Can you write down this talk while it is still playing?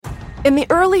In the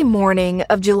early morning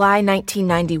of July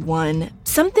 1991,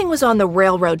 something was on the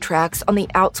railroad tracks on the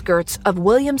outskirts of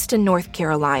Williamston, North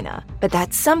Carolina. But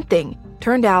that something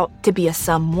turned out to be a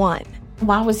someone.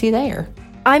 Why was he there?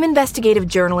 I'm investigative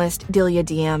journalist Delia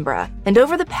D'Ambra, and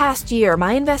over the past year,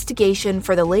 my investigation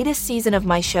for the latest season of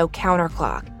my show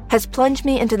Counterclock has plunged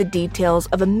me into the details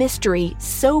of a mystery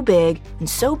so big and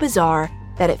so bizarre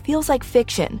that it feels like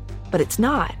fiction, but it's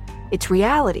not. It's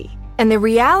reality. And the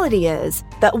reality is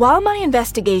that while my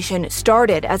investigation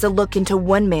started as a look into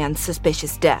one man's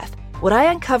suspicious death, what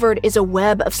I uncovered is a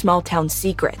web of small-town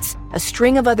secrets, a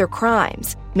string of other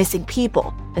crimes, missing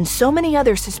people, and so many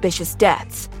other suspicious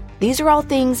deaths. These are all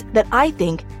things that I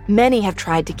think many have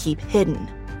tried to keep hidden.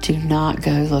 Do not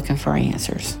go looking for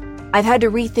answers. I've had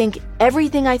to rethink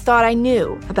everything I thought I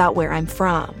knew about where I'm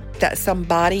from. That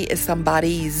somebody is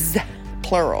somebody's,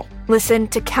 plural. Listen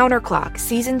to Counterclock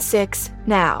Season 6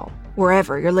 now,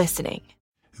 wherever you're listening.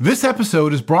 This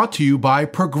episode is brought to you by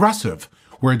Progressive,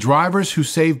 where drivers who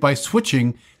save by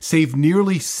switching save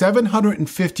nearly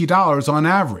 $750 on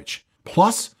average.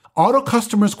 Plus, auto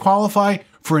customers qualify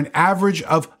for an average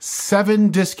of 7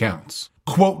 discounts.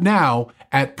 Quote now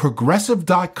at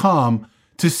Progressive.com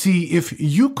to see if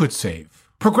you could save.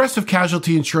 Progressive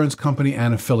Casualty Insurance Company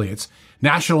and Affiliates.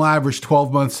 National average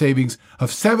 12-month savings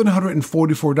of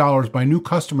 $744 by new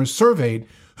customers surveyed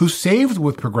who saved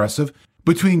with Progressive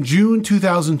between June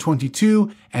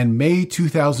 2022 and May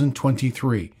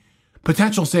 2023.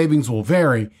 Potential savings will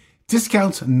vary.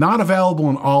 Discounts not available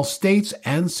in all states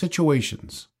and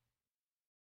situations.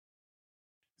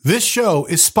 This show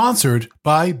is sponsored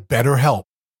by BetterHelp.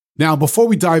 Now, before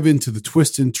we dive into the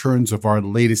twists and turns of our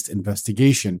latest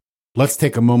investigation, let's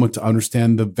take a moment to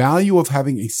understand the value of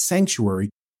having a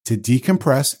sanctuary to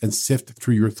decompress and sift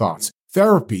through your thoughts.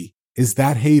 Therapy is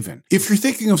that haven. If you're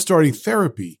thinking of starting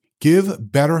therapy, give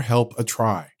BetterHelp a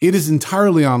try. It is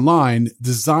entirely online,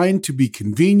 designed to be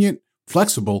convenient,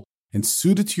 flexible, and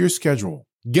suited to your schedule.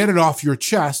 Get it off your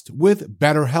chest with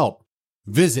BetterHelp.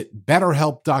 Visit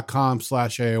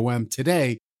BetterHelp.com/AOM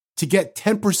today to get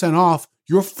 10% off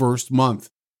your first month.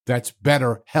 That's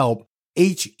BetterHelp,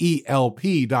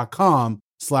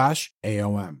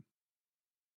 HELP.com/AOM.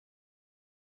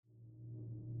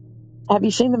 Have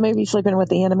you seen the movie Sleeping with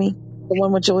the Enemy? The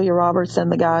one with Julia Roberts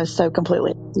and the guy is so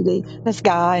completely OCD. This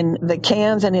guy and the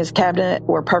cans in his cabinet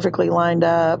were perfectly lined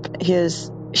up.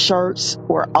 His shirts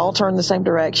were all turned the same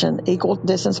direction, equal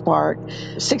distance apart.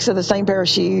 6 of the same pair of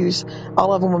shoes,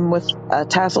 all of them with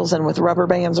tassels and with rubber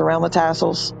bands around the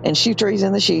tassels and shoe trees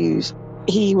in the shoes.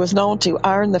 He was known to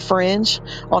iron the fringe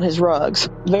on his rugs.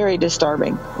 Very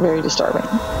disturbing, very disturbing.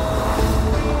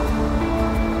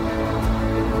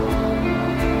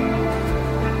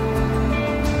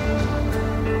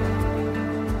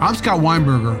 I'm Scott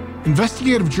Weinberger,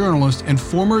 investigative journalist and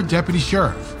former deputy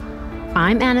sheriff.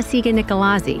 I'm Anna-Sigga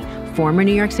Nicolazzi, former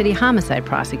New York City homicide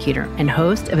prosecutor and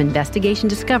host of Investigation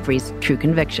Discovery's True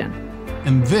Conviction.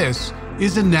 And this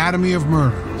is Anatomy of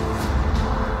Murder.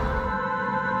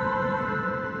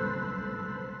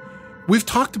 We've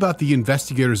talked about the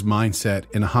investigator's mindset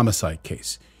in a homicide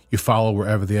case. You follow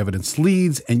wherever the evidence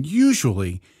leads, and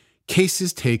usually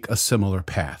cases take a similar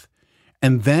path.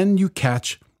 And then you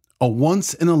catch a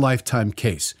once-in-a-lifetime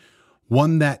case,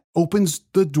 one that opens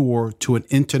the door to an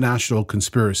international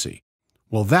conspiracy.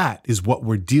 Well, that is what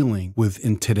we're dealing with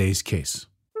in today's case.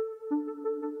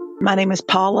 My name is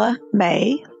Paula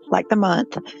May, like the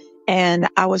month, and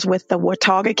I was with the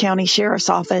Watauga County Sheriff's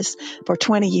Office for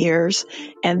 20 years,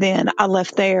 and then I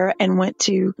left there and went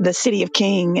to the city of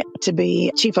King to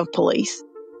be chief of police.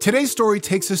 Today's story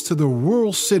takes us to the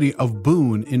rural city of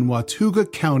Boone in Watauga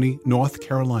County, North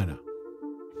Carolina.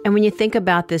 And when you think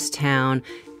about this town,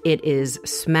 it is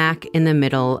smack in the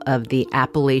middle of the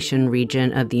Appalachian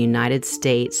region of the United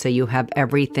States. So you have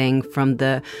everything from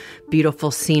the beautiful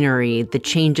scenery, the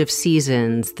change of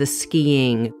seasons, the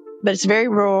skiing. But it's very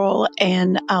rural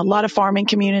and a lot of farming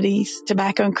communities,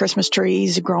 tobacco and Christmas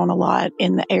trees grown a lot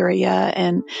in the area,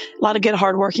 and a lot of good,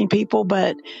 hardworking people,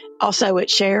 but also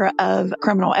its share of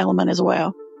criminal element as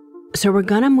well. So we're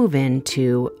going to move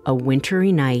into a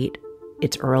wintry night.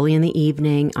 It's early in the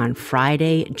evening on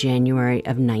Friday, January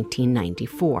of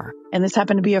 1994. And this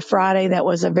happened to be a Friday that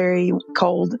was a very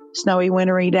cold, snowy,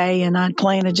 wintry day. And I'd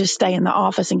planned to just stay in the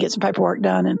office and get some paperwork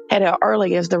done and head out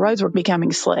early as the roads were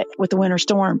becoming slick with the winter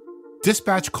storm.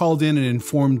 Dispatch called in and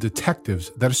informed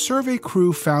detectives that a survey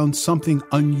crew found something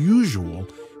unusual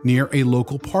near a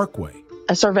local parkway.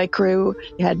 A survey crew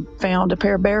had found a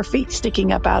pair of bare feet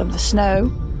sticking up out of the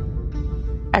snow.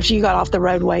 After you got off the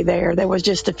roadway there was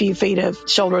just a few feet of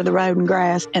shoulder of the road and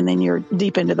grass, and then you're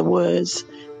deep into the woods.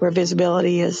 where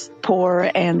visibility is poor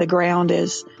and the ground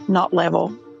is not level.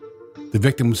 The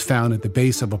victim was found at the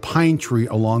base of a pine tree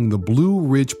along the Blue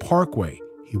Ridge Parkway.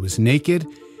 He was naked,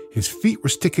 his feet were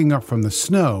sticking up from the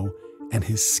snow, and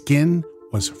his skin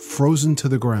was frozen to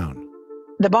the ground.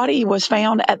 The body was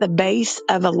found at the base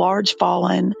of a large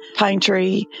fallen pine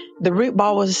tree. The root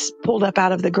ball was pulled up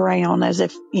out of the ground as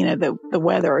if, the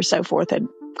weather or so forth had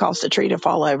caused the tree to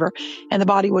fall over. And the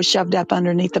body was shoved up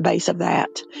underneath the base of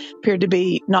that. Appeared to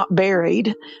be not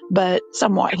buried, but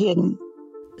somewhat hidden.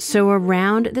 So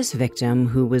around this victim,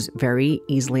 who was very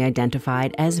easily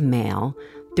identified as male,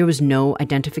 there was no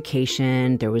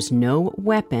identification, there was no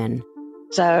weapon.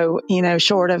 So,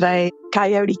 short of a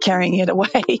coyote carrying it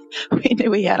away, we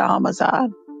knew he had a homicide.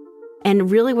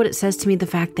 And really what it says to me, the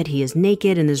fact that he is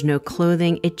naked and there's no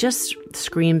clothing, it just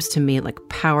screams to me like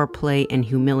power play and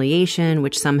humiliation,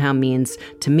 which somehow means,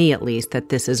 to me at least, that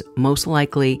this is most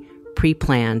likely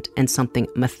pre-planned and something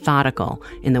methodical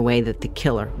in the way that the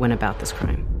killer went about this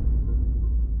crime.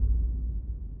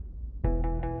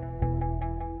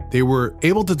 They were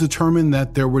able to determine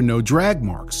that there were no drag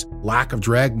marks. Lack of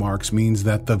drag marks means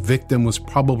that the victim was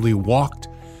probably walked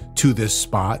to this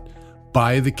spot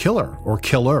by the killer or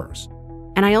killers.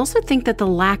 And I also think that the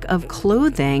lack of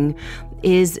clothing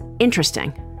is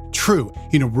interesting. True.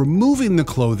 Removing the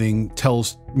clothing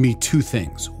tells me two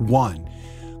things. One,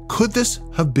 could this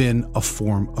have been a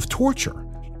form of torture?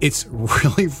 It's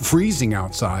really freezing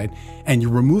outside and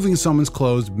you're removing someone's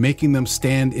clothes, making them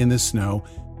stand in the snow.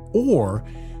 Or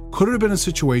could it have been a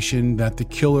situation that the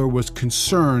killer was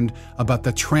concerned about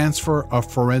the transfer of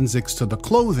forensics to the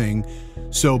clothing?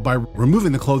 So by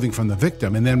removing the clothing from the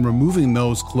victim and then removing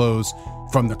those clothes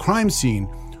from the crime scene,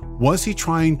 was he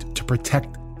trying to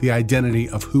protect the identity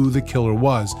of who the killer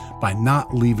was by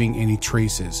not leaving any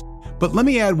traces? But let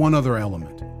me add one other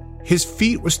element. His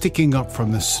feet were sticking up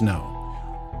from the snow.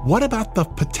 What about the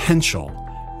potential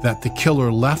that the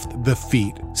killer left the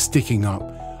feet sticking up,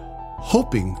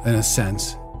 hoping, in a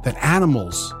sense, that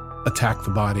animals attacked the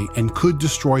body and could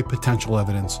destroy potential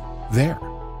evidence there?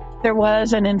 There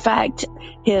was, and in fact,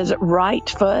 his right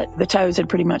foot, the toes had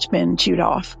pretty much been chewed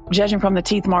off. Judging from the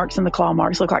teeth marks and the claw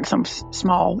marks, looked like some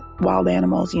small wild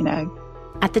animals,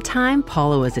 At the time,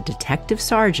 Paula was a detective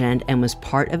sergeant and was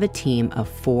part of a team of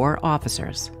 4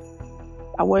 officers.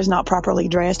 I was not properly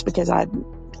dressed because I'd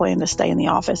planned to stay in the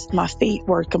office. My feet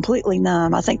were completely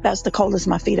numb. I think that's the coldest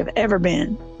my feet have ever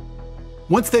been.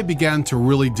 Once they began to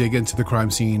really dig into the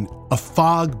crime scene, a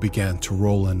fog began to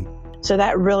roll in. So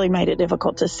that really made it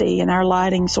difficult to see, and our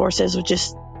lighting sources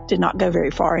just did not go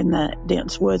very far in the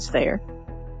dense woods there.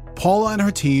 Paula and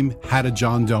her team had a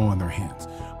John Doe on their hands,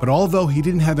 but although he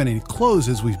didn't have any clothes,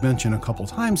 as we've mentioned a couple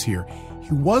times here,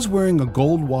 he was wearing a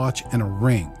gold watch and a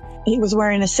ring. He was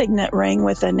wearing a signet ring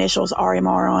with the initials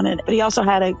RMR on it, but he also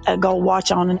had a gold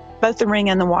watch on, and both the ring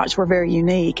and the watch were very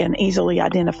unique and easily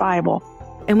identifiable.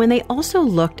 And when they also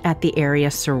looked at the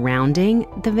area surrounding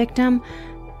the victim,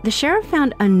 the sheriff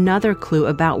found another clue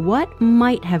about what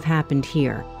might have happened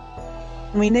here.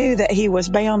 We knew that he was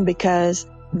bound because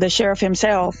the sheriff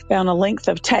himself found a length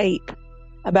of tape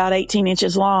about 18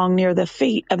 inches long near the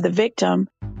feet of the victim.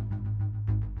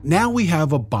 Now we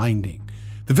have a binding.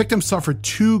 The victim suffered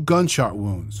 2 gunshot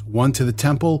wounds, one to the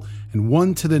temple and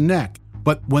one to the neck.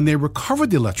 But when they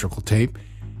recovered the electrical tape,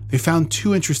 they found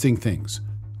 2 interesting things.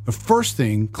 The first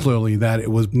thing, clearly, that it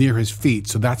was near his feet,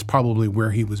 so that's probably where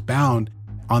he was bound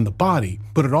on the body,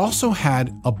 but it also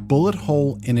had a bullet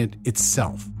hole in it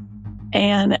itself.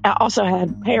 And it also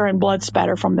had hair and blood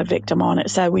spatter from the victim on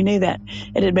it, so we knew that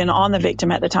it had been on the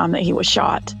victim at the time that he was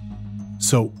shot.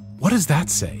 So what does that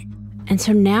say? And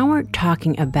so now we're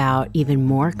talking about even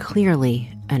more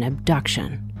clearly an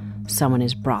abduction. Someone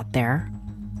is brought there,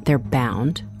 they're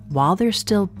bound. While they're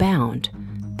still bound,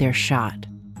 they're shot.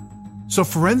 So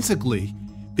forensically,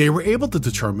 they were able to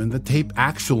determine the tape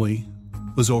actually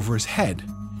was over his head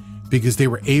because they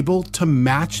were able to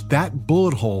match that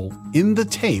bullet hole in the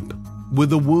tape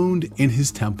with a wound in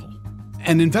his temple.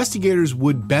 And investigators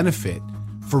would benefit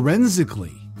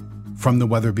forensically from the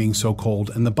weather being so cold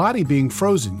and the body being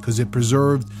frozen because it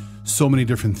preserved so many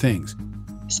different things.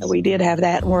 So we did have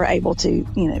that, and we're able to,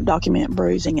 document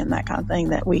bruising and that kind of thing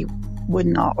that we would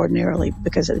not ordinarily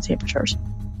because of the temperatures.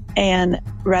 And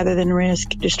rather than risk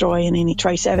destroying any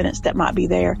trace evidence that might be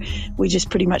there, we just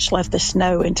pretty much left the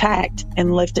snow intact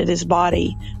and lifted his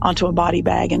body onto a body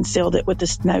bag and sealed it with the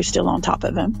snow still on top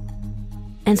of him.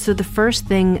 And so the first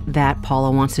thing that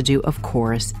Paula wants to do, of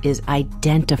course, is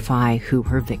identify who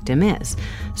her victim is.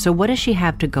 So what does she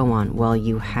have to go on? Well,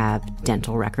 you have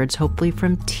dental records, hopefully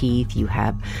from teeth. You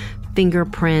have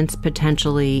fingerprints,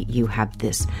 potentially. You have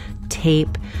this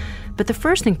tape. But the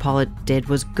first thing Paula did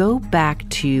was go back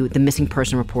to the missing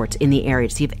person reports in the area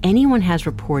to see if anyone has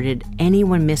reported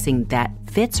anyone missing that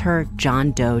fits her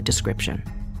John Doe description.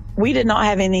 We did not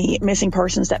have any missing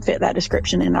persons that fit that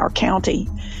description in our county.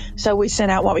 So we sent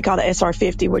out what we call the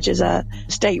SR50, which is a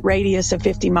state radius of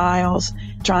 50 miles,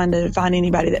 trying to find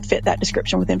anybody that fit that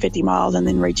description within 50 miles, and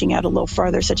then reaching out a little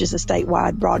further, such as a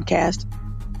statewide broadcast.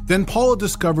 Then Paula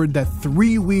discovered that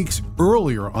 3 weeks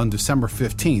earlier, on December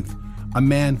 15th, a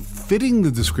man fitting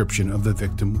the description of the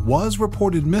victim was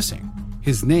reported missing.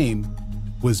 His name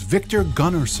was Victor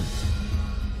Gunnarsson.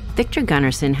 Victor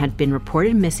Gunnarsson had been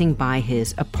reported missing by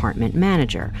his apartment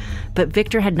manager, but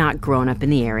Victor had not grown up in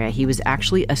the area. He was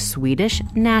actually a Swedish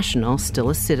national, still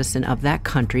a citizen of that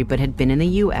country, but had been in the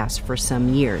U.S. for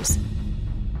some years.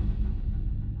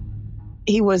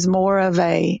 He was more of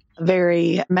a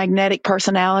very magnetic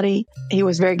personality. He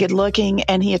was very good looking,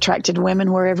 and he attracted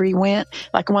women wherever he went.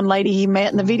 Like one lady he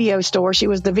met in the video store, she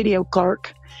was the video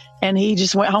clerk. And he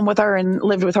just went home with her and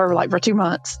lived with her like for 2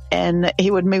 months. And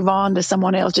he would move on to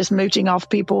someone else, just mooching off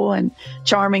people and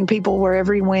charming people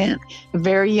wherever he went.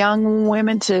 Very young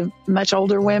women to much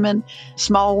older women,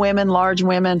 small women, large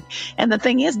women. And the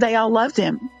thing is, they all loved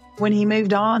him. When he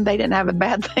moved on, they didn't have a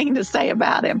bad thing to say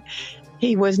about him.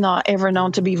 He was not ever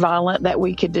known to be violent that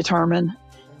we could determine.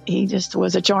 He just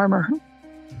was a charmer.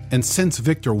 And since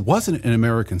Victor wasn't an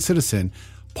American citizen,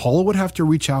 Paula would have to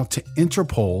reach out to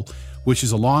Interpol, which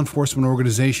is a law enforcement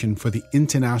organization for the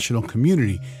international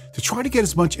community, to try to get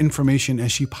as much information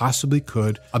as she possibly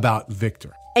could about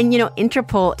Victor. And,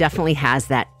 Interpol definitely has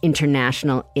that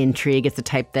international intrigue. It's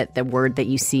the word that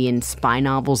you see in spy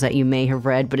novels that you may have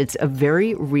read, but it's a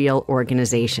very real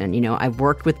organization. I've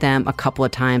worked with them a couple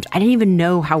of times. I didn't even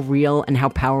know how real and how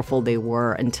powerful they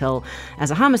were until,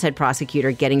 as a homicide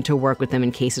prosecutor, getting to work with them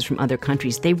in cases from other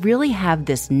countries. They really have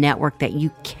this network that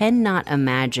you cannot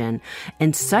imagine,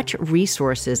 and such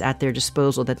resources at their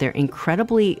disposal that they're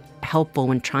incredibly helpful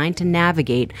when trying to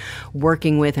navigate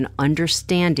working with and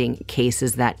understanding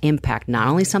cases that impact not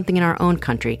only something in our own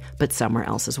country, but somewhere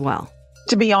else as well.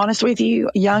 To be honest with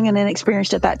you, young and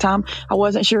inexperienced at that time, I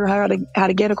wasn't sure how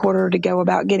to get a court order to go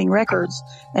about getting records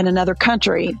in another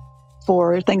country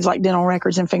for things like dental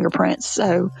records and fingerprints.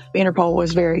 So Interpol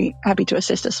was very happy to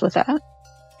assist us with that.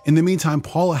 In the meantime,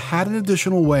 Paula had an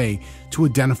additional way to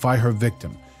identify her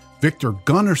victim. Victor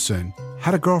Gunnarsson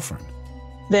had a girlfriend.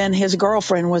 Then his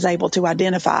girlfriend was able to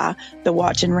identify the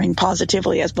watch and ring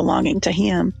positively as belonging to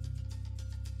him.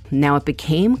 Now, it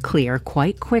became clear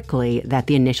quite quickly that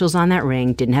the initials on that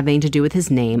ring didn't have anything to do with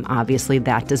his name. Obviously,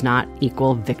 that does not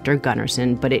equal Victor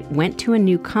Gunnarsson, but it went to a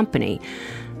new company.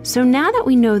 So now that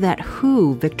we know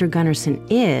who Victor Gunnarsson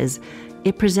is,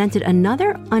 it presented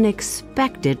another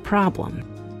unexpected problem.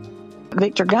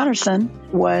 Victor Gunnarsson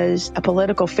was a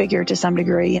political figure to some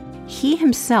degree. He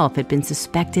himself had been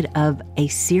suspected of a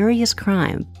serious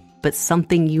crime, but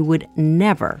something you would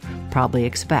never probably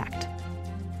expect.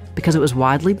 Because it was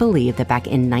widely believed that back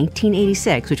in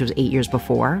 1986, which was 8 years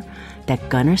before, that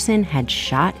Gunnarsson had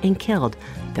shot and killed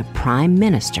the Prime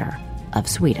Minister of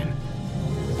Sweden.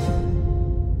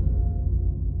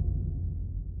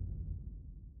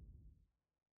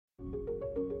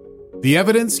 The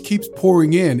evidence keeps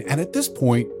pouring in, and at this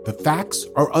point, the facts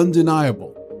are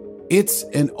undeniable. It's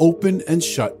an open and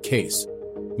shut case.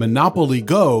 Monopoly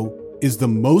Go is the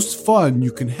most fun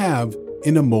you can have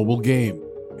in a mobile game.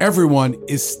 Everyone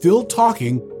is still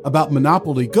talking about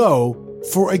Monopoly Go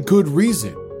for a good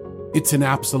reason. It's an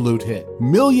absolute hit.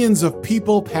 Millions of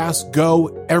people pass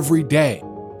Go every day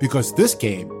because this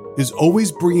game is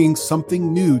always bringing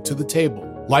something new to the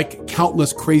table, like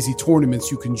countless crazy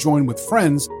tournaments you can join with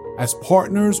friends as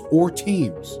partners or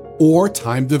teams, or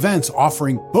timed events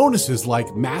offering bonuses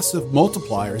like massive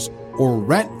multipliers or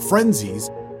rent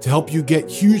frenzies to help you get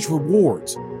huge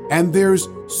rewards. And there's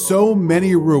so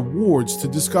many rewards to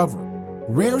discover.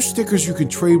 Rare stickers you can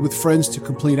trade with friends to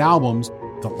complete albums,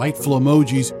 delightful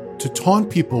emojis to taunt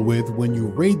people with when you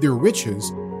raid their riches,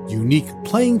 unique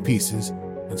playing pieces,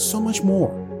 and so much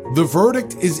more. The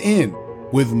verdict is in.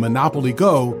 With Monopoly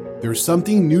Go, there's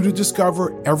something new to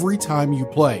discover every time you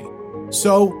play.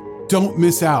 So don't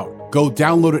miss out. Go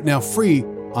download it now free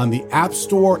on the App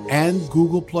Store and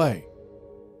Google Play.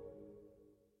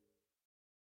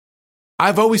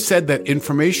 I've always said that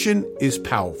information is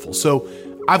powerful, so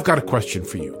I've got a question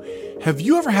for you. Have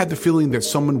you ever had the feeling that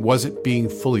someone wasn't being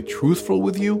fully truthful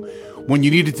with you when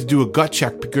you needed to do a gut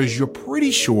check because you're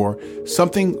pretty sure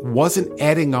something wasn't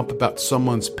adding up about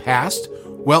someone's past?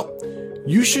 Well,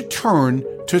 you should turn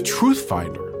to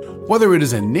Truthfinder. Whether it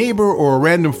is a neighbor or a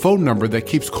random phone number that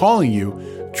keeps calling you,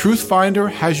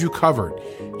 Truthfinder has you covered.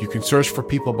 You can search for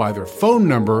people by their phone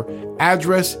number,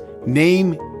 address,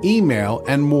 name, email,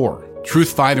 and more.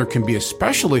 Truthfinder can be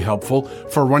especially helpful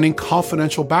for running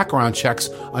confidential background checks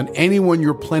on anyone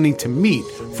you're planning to meet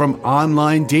from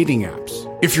online dating apps.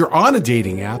 If you're on a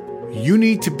dating app, you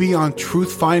need to be on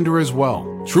Truthfinder as well.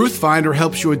 Truthfinder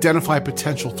helps you identify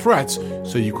potential threats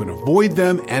so you can avoid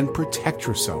them and protect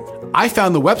yourself. I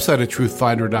found the website at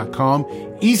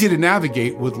truthfinder.com easy to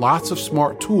navigate with lots of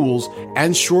smart tools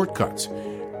and shortcuts.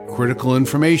 Critical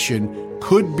information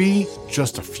could be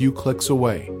just a few clicks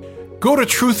away. Go to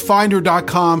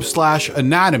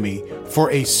truthfinder.com/anatomy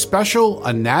for a special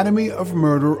Anatomy of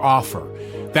Murder offer.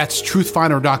 That's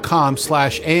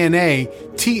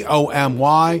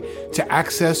truthfinder.com/ANATOMY to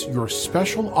access your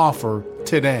special offer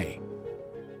today.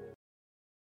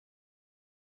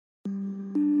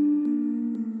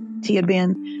 He had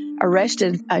been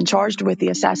arrested and charged with the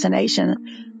assassination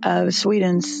of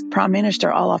Sweden's Prime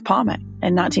Minister Olof Palme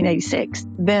in 1986.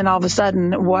 Then all of a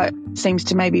sudden, what seems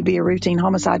to maybe be a routine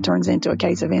homicide turns into a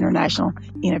case of international,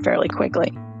 fairly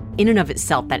quickly. In and of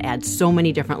itself, that adds so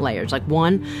many different layers. Like,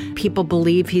 one, people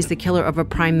believe he's the killer of a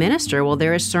prime minister. Well,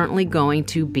 there is certainly going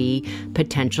to be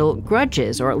potential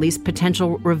grudges, or at least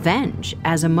potential revenge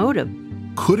as a motive.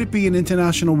 Could it be an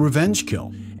international revenge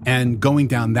kill? And going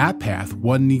down that path,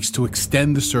 one needs to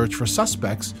extend the search for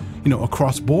suspects,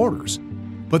 across borders.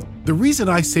 But the reason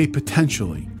I say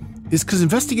potentially is because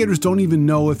investigators don't even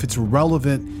know if it's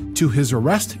relevant to his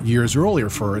arrest years earlier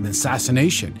for an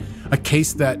assassination, a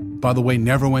case that, by the way,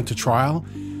 never went to trial.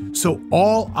 So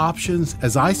all options,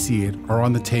 as I see it, are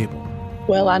on the table.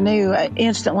 Well, I knew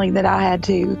instantly that I had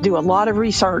to do a lot of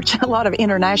research, a lot of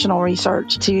international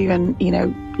research to even,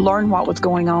 learn what was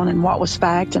going on and what was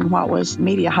fact and what was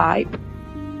media hype.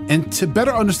 And to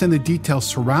better understand the details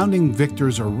surrounding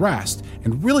Victor's arrest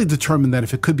and really determine that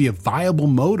if it could be a viable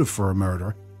motive for a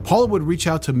murder, Paula would reach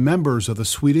out to members of the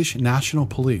Swedish National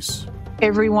Police.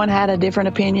 Everyone had a different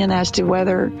opinion as to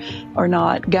whether or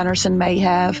not Gunnarsson may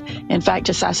have, in fact,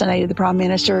 assassinated the prime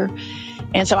minister.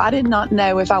 And so I did not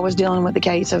know if I was dealing with a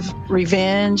case of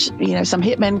revenge. Some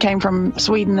hitmen came from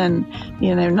Sweden and,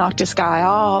 knocked this guy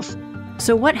off.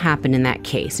 So what happened in that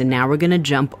case? And now we're going to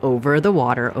jump over the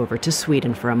water over to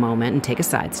Sweden for a moment and take a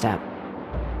sidestep.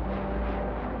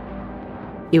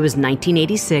 It was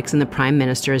 1986, and the Prime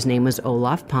Minister, his name was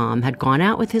Olof Palme, had gone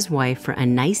out with his wife for a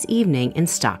nice evening in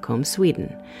Stockholm,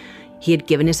 Sweden. He had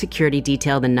given his security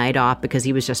detail the night off because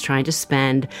he was just trying to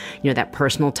spend, that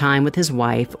personal time with his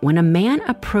wife. When a man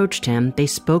approached him, they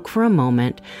spoke for a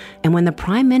moment, and when the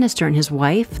Prime Minister and his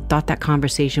wife thought that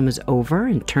conversation was over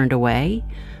and turned away,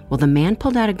 well, the man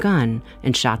pulled out a gun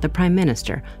and shot the Prime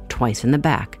Minister twice in the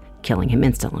back, killing him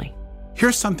instantly.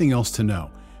 Here's something else to know.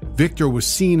 Victor was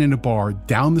seen in a bar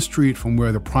down the street from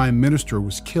where the Prime Minister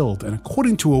was killed, and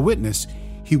according to a witness,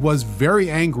 he was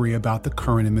very angry about the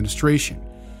current administration.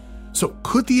 So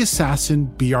could the assassin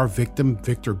be our victim,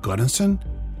 Victor Gunnarsson?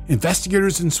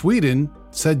 Investigators in Sweden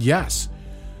said yes.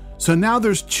 So now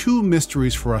there's two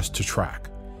mysteries for us to track.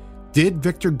 Did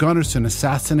Victor Gunnarsson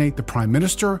assassinate the Prime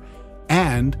Minister?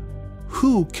 And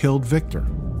who killed Victor?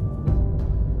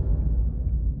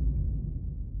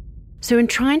 So in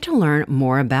trying to learn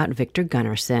more about Victor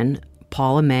Gunnarsson,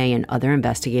 Paula May and other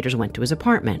investigators went to his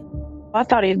apartment. I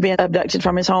thought he had been abducted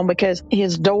from his home because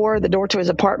the door to his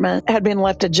apartment, had been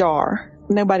left ajar.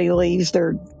 Nobody leaves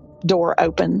their door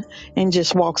open and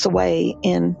just walks away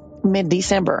in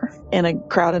mid-December in a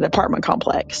crowded apartment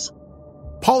complex.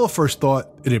 Paula first thought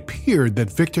it appeared that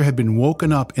Victor had been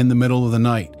woken up in the middle of the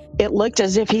night. It looked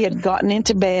as if he had gotten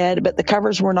into bed, but the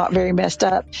covers were not very messed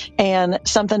up, and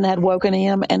something had woken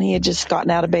him, and he had just gotten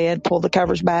out of bed, pulled the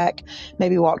covers back,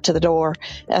 maybe walked to the door.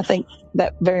 I think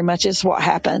that very much is what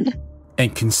happened.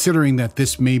 And considering that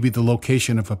this may be the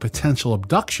location of a potential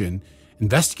abduction,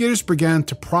 investigators began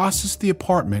to process the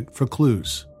apartment for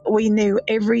clues. We knew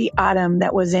every item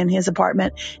that was in his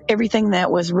apartment, everything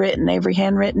that was written, every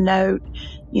handwritten note,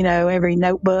 every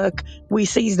notebook. We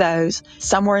seized those.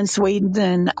 Some were in Sweden,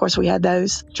 and of course we had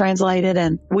those translated,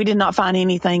 and we did not find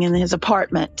anything in his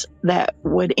apartment that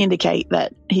would indicate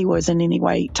that he was in any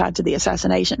way tied to the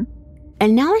assassination.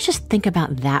 And now let's just think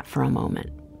about that for a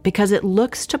moment, because it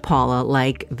looks to Paula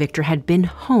like Victor had been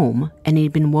home and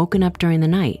he'd been woken up during the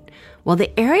night. Well,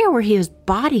 the area where his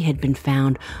body had been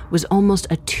found was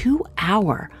almost a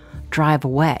 2-hour drive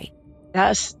away.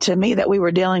 To me, that we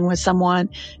were dealing with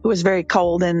someone who was very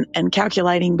cold and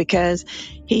calculating, because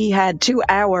he had 2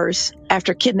 hours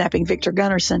after kidnapping Victor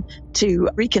Gunnarsson to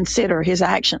reconsider his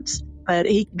actions. But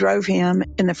he drove him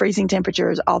in the freezing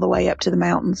temperatures all the way up to the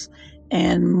mountains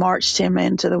and marched him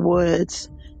into the woods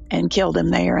and killed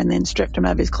him there, and then stripped him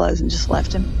of his clothes and just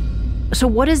left him. So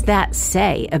what does that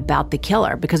say about the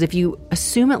killer? Because if you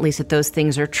assume at least that those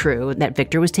things are true, that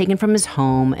Victor was taken from his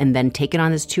home and then taken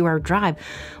on this 2-hour drive,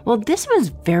 well, this was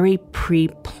very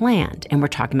pre-planned. And we're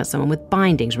talking about someone with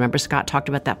bindings. Remember, Scott talked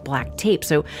about that black tape.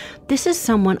 So this is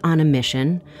someone on a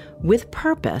mission with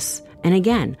purpose. And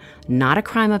again, not a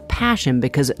crime of passion,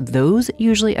 because those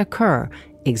usually occur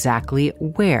exactly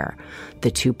where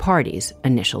the two parties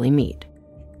initially meet.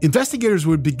 Investigators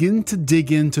would begin to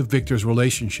dig into Victor's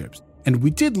relationships. And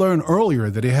we did learn earlier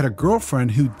that he had a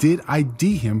girlfriend who did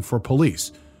ID him for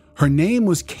police. Her name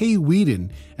was Kay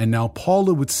Whedon, and now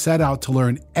Paula would set out to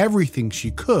learn everything she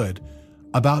could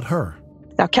about her.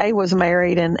 Now, Kay was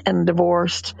married and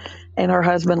divorced, and her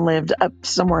husband lived up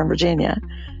somewhere in Virginia,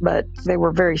 but they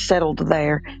were very settled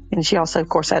there. And she also, of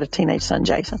course, had a teenage son,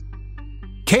 Jason.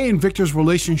 Kay and Victor's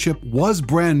relationship was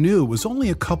brand new. It was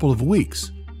only a couple of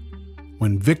weeks.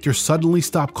 When Victor suddenly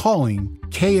stopped calling,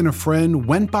 Kay and a friend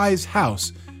went by his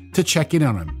house to check in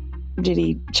on him. Did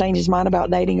he change his mind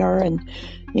about dating her? And,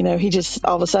 he just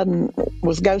all of a sudden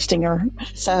was ghosting her.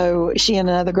 So she and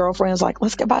another girlfriend was like,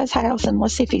 let's go by his house and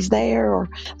let's see if he's there. Or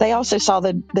they also saw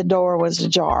the door was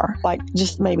ajar, like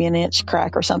just maybe an inch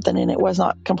crack or something, and it was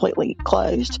not completely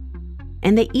closed.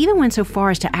 And they even went so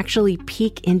far as to actually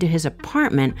peek into his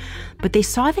apartment, but they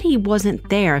saw that he wasn't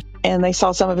there. And they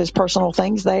saw some of his personal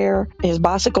things there. His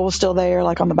bicycle was still there,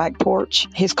 like on the back porch.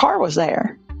 His car was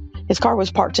there. His car was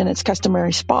parked in its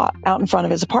customary spot out in front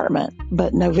of his apartment,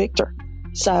 but no Victor.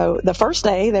 So the first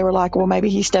day they were like, well, maybe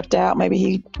he stepped out. Maybe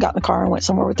he got in the car and went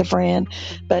somewhere with a friend,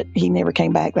 but he never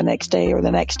came back the next day or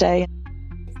the next day.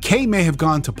 Kay may have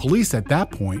gone to police at that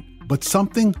point, but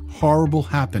something horrible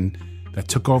happened that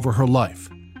took over her life.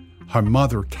 Her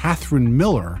mother, Catherine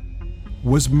Miller,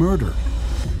 was murdered.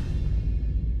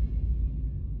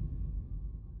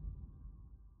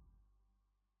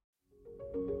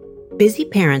 Busy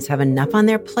parents have enough on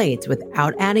their plates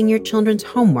without adding your children's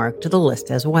homework to the list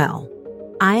as well.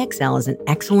 IXL is an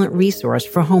excellent resource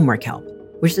for homework help,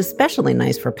 which is especially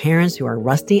nice for parents who are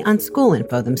rusty on school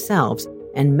info themselves,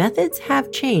 and methods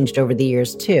have changed over the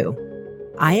years too.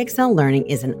 IXL Learning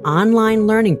is an online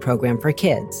learning program for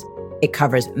kids. It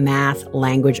covers math,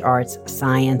 language arts,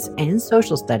 science, and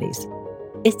social studies.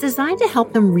 It's designed to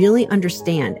help them really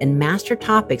understand and master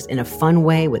topics in a fun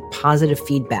way with positive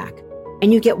feedback.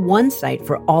 And you get one site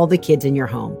for all the kids in your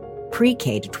home,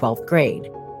 pre-K to 12th grade.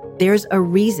 There's a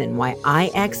reason why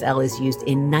IXL is used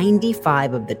in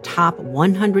 95 of the top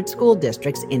 100 school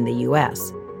districts in the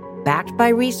U.S. Backed by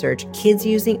research, kids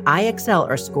using IXL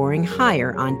are scoring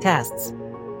higher on tests.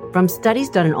 From studies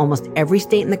done in almost every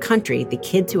state in the country, the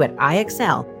kids who at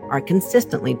IXL are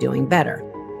consistently doing better.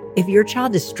 If your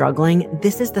child is struggling,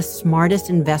 this is the smartest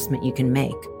investment you can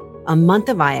make. A month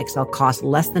of IXL costs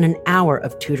less than an hour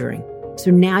of tutoring,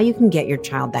 so now you can get your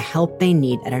child the help they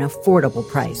need at an affordable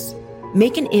price.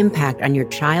 Make an impact on your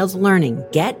child's learning.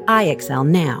 Get IXL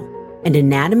now. And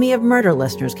Anatomy of Murder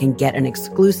listeners can get an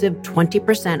exclusive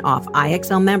 20% off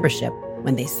IXL membership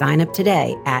when they sign up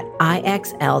today at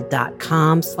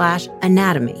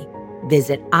IXL.com/anatomy.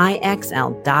 Visit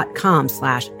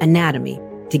IXL.com/anatomy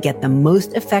to get the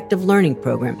most effective learning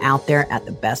program out there at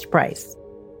the best price.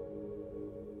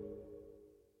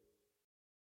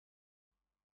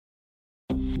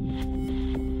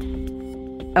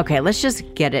 Okay, let's just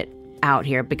get it out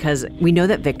here because we know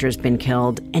that Victor's been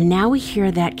killed, and now we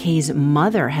hear that Kay's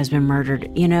mother has been murdered.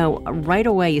 Right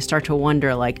away you start to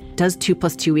wonder, does 2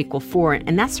 + 2 = 4?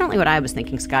 And that's certainly what I was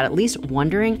thinking, Scott, at least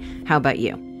wondering. How about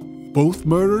you? Both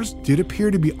murders did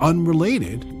appear to be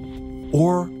unrelated,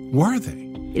 or were they?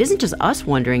 It isn't just us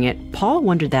wondering it. Paul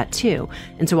wondered that too.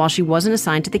 And so while she wasn't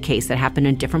assigned to the case that happened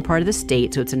in a different part of the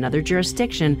state, so it's another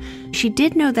jurisdiction, she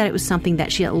did know that it was something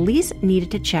that she at least needed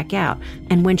to check out.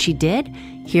 And when she did,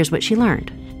 here's what she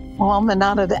learned. Well, on the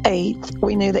night of the 8th,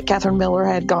 we knew that Catherine Miller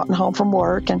had gotten home from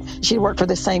work, and she worked for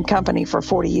the same company for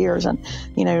 40 years and,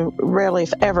 rarely,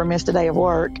 if ever, missed a day of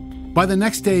work. By the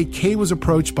next day, Kay was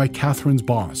approached by Catherine's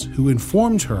boss, who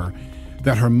informed her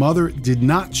that her mother did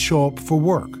not show up for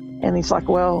work. And he's like,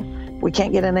 well, we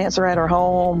can't get an answer at her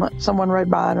home. Someone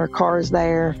rode by and her car is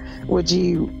there. Would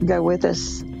you go with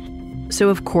us? So,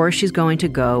 of course, she's going to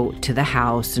go to the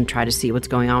house and try to see what's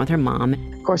going on with her mom.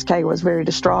 Of course, Kay was very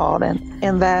distraught. And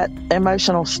in that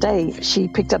emotional state, she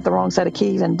picked up the wrong set of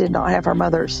keys and did not have her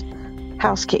mother's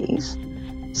house keys.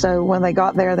 So when they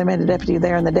got there, they met a deputy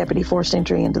there, and the deputy forced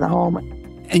entry into the home.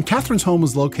 And Catherine's home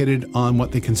was located on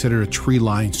what they considered a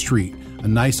tree-lined street, a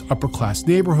nice upper-class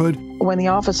neighborhood. When the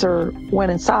officer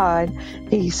went inside,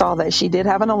 he saw that she did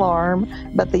have an alarm,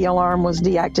 but the alarm was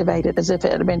deactivated as if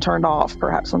it had been turned off,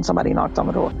 perhaps when somebody knocked on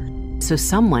the door. So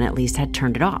someone at least had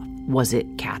turned it off. Was it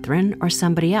Catherine or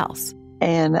somebody else?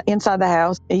 And inside the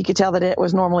house, you could tell that it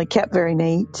was normally kept very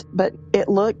neat, but it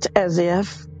looked as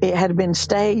if it had been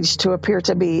staged to appear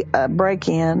to be a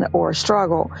break-in or a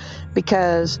struggle,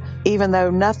 because even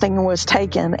though nothing was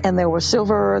taken, and there was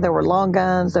silver, there were long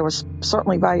guns, there was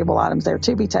certainly valuable items there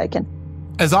to be taken.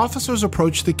 As officers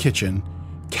approached the kitchen,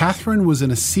 Catherine was in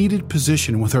a seated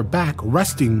position with her back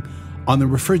resting on the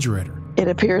refrigerator. It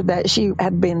appeared that she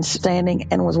had been standing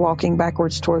and was walking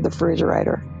backwards toward the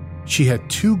refrigerator. She had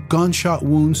 2 gunshot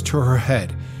wounds to her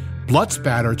head. Blood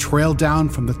spatter trailed down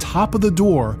from the top of the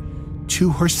door to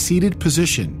her seated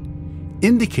position,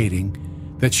 indicating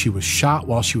that she was shot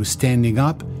while she was standing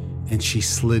up and she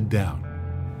slid down.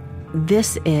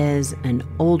 This is an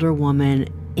older woman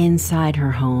inside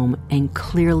her home and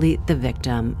clearly the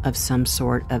victim of some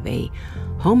sort of a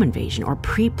home invasion or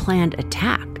pre-planned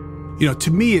attack.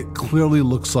 To me, it clearly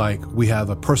looks like we have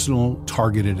a personal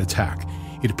targeted attack.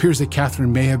 It appears that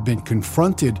Catherine may have been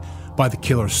confronted by the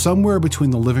killer somewhere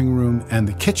between the living room and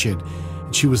the kitchen.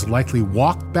 She was likely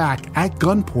walked back at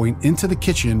gunpoint into the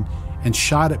kitchen and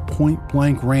shot at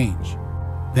point-blank range.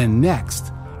 Then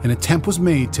next, an attempt was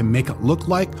made to make it look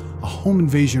like a home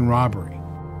invasion robbery.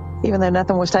 Even though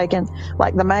nothing was taken,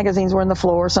 like the magazines were in the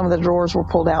floor, some of the drawers were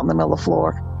pulled out in the middle of the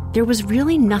floor. There was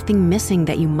really nothing missing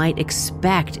that you might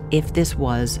expect if this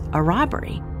was a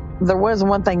robbery. There was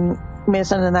one thing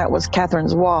missing, and that was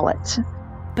Catherine's wallet.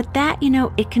 But that,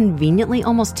 it conveniently,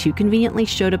 almost too conveniently,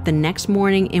 showed up the next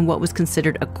morning in what was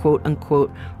considered a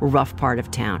quote-unquote rough part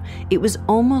of town. It was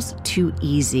almost too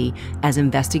easy as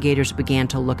investigators began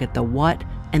to look at the what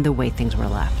and the way things were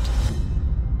left.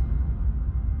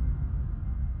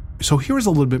 So here's a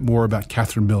little bit more about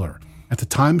Catherine Miller. At the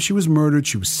time she was murdered,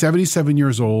 she was 77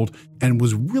 years old and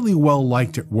was really well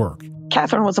liked at work.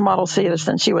 Catherine was a model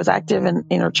citizen. She was active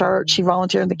in her church. She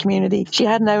volunteered in the community. She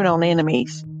had no known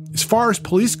enemies. As far as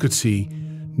police could see,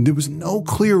 there was no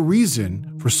clear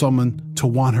reason for someone to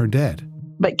want her dead.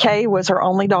 But Kay was her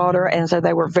only daughter, and so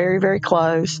they were very, very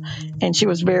close, and she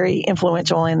was very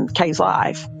influential in Kay's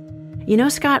life.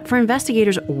 Scott, for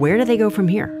investigators, where do they go from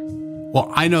here?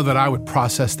 Well, I know that I would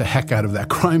process the heck out of that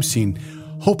crime scene,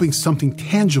 hoping something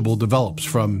tangible develops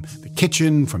from the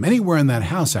kitchen, from anywhere in that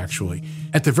house, actually.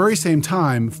 At the very same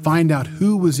time, find out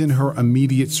who was in her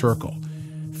immediate circle.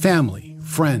 Family,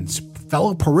 friends,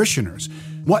 fellow parishioners.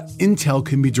 What intel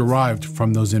can be derived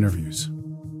from those interviews?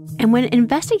 And when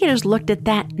investigators looked at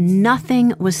that,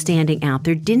 nothing was standing out.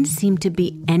 There didn't seem to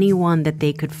be anyone that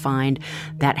they could find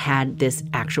that had this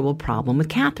actual problem with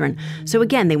Catherine. So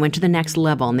again, they went to the next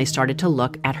level and they started to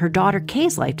look at her daughter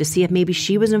Kay's life to see if maybe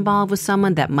she was involved with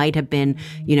someone that might have been,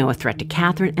 a threat to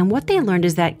Catherine. And what they learned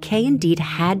is that Kay indeed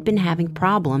had been having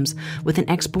problems with an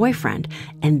ex-boyfriend.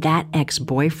 And that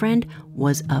ex-boyfriend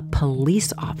was a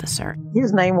police officer.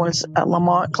 His name was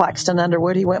Lamont Claxton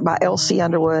Underwood. He went by L.C.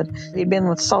 Underwood. He'd been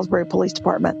with Salisbury Police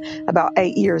Department about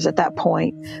 8 years at that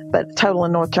point, but total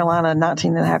in North Carolina,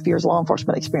 19 and a half years law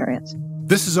enforcement experience.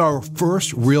 This is our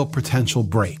first real potential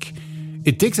break.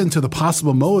 It digs into the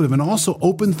possible motive and also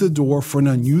opens the door for an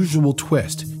unusual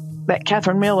twist. That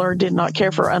Catherine Miller did not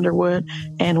care for Underwood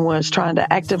and was trying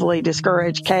to actively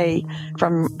discourage Kay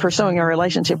from pursuing a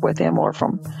relationship with him or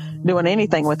from doing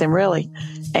anything with him, really.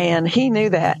 And he knew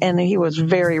that, and he was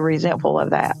very resentful of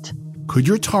that. Could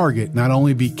your target not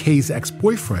only be Kay's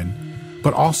ex-boyfriend,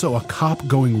 but also a cop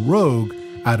going rogue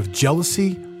out of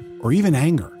jealousy or even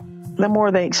anger? The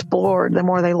more they explored, the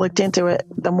more they looked into it,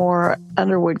 the more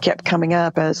Underwood kept coming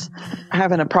up as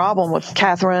having a problem with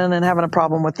Catherine and having a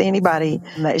problem with anybody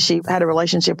that she had a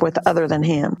relationship with other than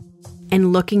him.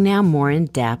 And looking now more in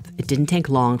depth, it didn't take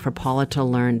long for Paula to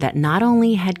learn that not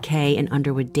only had Kay and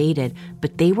Underwood dated,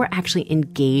 but they were actually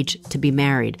engaged to be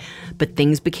married. But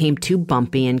things became too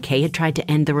bumpy and Kay had tried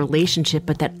to end the relationship,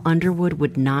 but that Underwood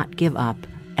would not give up,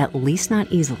 at least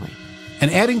not easily. And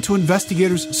adding to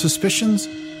investigators' suspicions,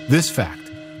 this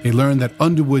fact. They learned that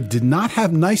Underwood did not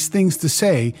have nice things to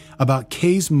say about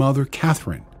Kay's mother,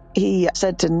 Catherine. He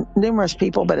said to numerous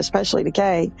people, but especially to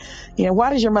Kay, why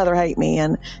does your mother hate me?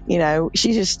 And,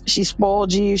 she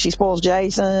spoiled you. She spoils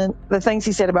Jason. The things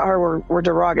he said about her were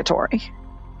derogatory.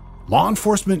 Law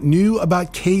enforcement knew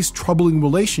about Kay's troubling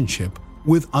relationship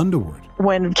with Underwood.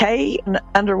 When Kay and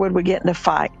Underwood would get in a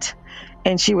fight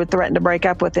and she would threaten to break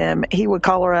up with him, he would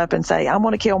call her up and say, I'm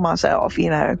going to kill myself,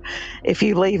 if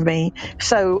you leave me.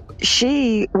 So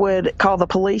she would call the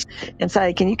police and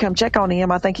say, can you come check on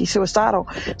him? I think he's suicidal.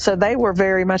 So they were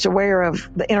very much aware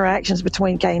of the interactions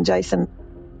between Kay and Jason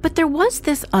But there was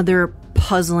this other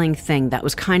puzzling thing that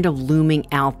was kind of looming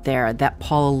out there that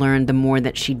Paula learned the more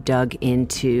that she dug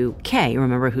into Kay,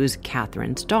 remember, who's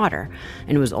Catherine's daughter,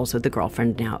 and was also the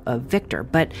girlfriend now of Victor.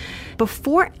 But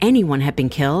before anyone had been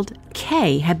killed,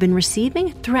 Kay had been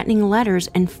receiving threatening letters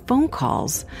and phone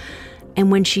calls.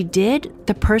 And when she did,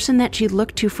 the person that she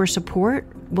looked to for support,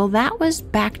 well, that was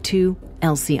back to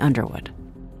Elsie Underwood.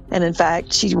 And in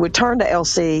fact, she would turn to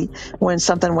Elsie when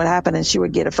something would happen and she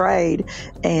would get afraid.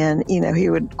 And, he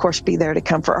would, of course, be there to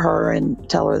comfort her and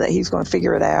tell her that he's going to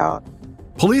figure it out.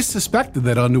 Police suspected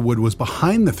that Underwood was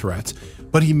behind the threats,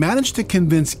 but he managed to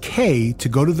convince Kay to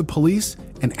go to the police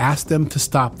and ask them to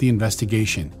stop the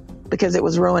investigation. Because it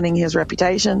was ruining his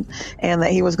reputation and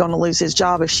that he was going to lose his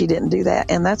job if she didn't do that.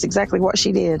 And that's exactly what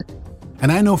she did.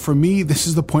 And I know for me, this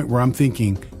is the point where I'm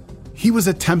thinking, he was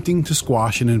attempting to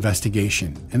squash an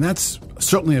investigation, and that's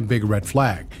certainly a big red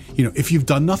flag. If you've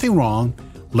done nothing wrong,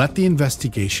 let the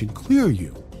investigation clear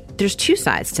you. There's two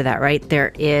sides to that, right?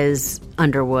 There is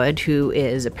Underwood, who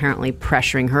is apparently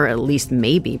pressuring her, at least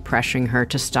maybe pressuring her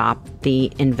to stop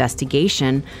the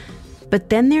investigation.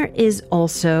 But then there is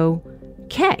also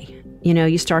Kay.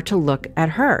 You start to look at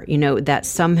her, that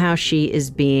somehow she is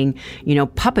being,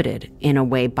 puppeted in a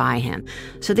way by him.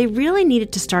 So they really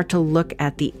needed to start to look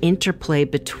at the interplay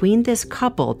between this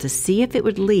couple to see if it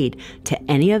would lead to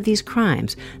any of these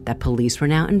crimes that police were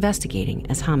now investigating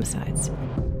as homicides.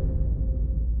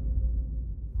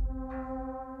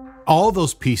 All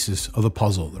those pieces of the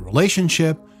puzzle, the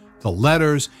relationship, the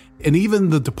letters, and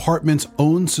even the department's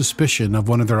own suspicion of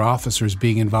one of their officers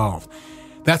being involved,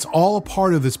 that's all a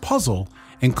part of this puzzle,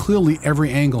 and clearly every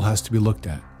angle has to be looked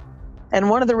at. And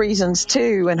one of the reasons,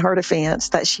 too, in her defense,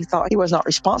 that she thought he was not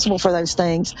responsible for those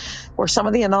things were some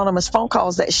of the anonymous phone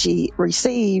calls that she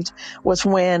received was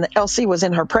when Elsie was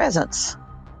in her presence.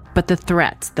 But the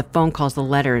threats, the phone calls, the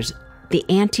letters, the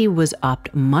ante was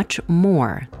upped much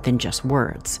more than just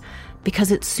words,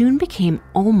 because it soon became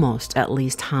almost at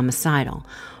least homicidal.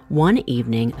 One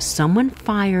evening, someone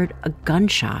fired a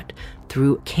gunshot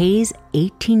through Kay's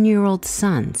 18-year-old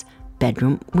son's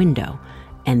bedroom window,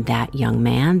 and that young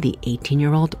man, the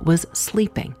 18-year-old, was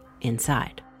sleeping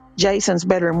inside. Jason's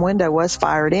bedroom window was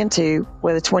fired into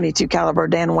with a .22 caliber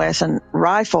Dan Wesson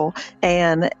rifle,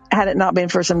 and had it not been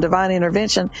for some divine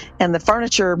intervention and the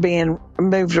furniture being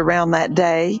moved around that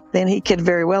day, then he could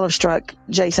very well have struck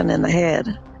Jason in the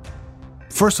head.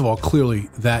 First of all, clearly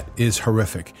that is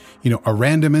horrific. A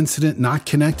random incident not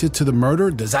connected to the murder,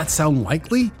 does that sound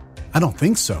likely? I don't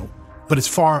think so. But it's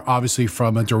far, obviously,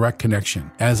 from a direct connection.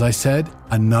 As I said,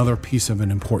 another piece of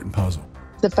an important puzzle.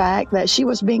 The fact that she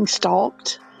was being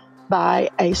stalked by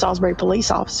a Salisbury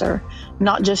police officer,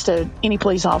 not just any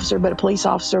police officer, but a police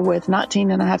officer with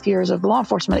 19 and a half years of law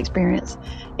enforcement experience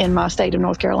in my state of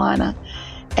North Carolina.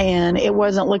 And it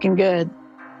wasn't looking good.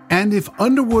 And if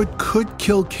Underwood could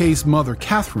kill Kay's mother,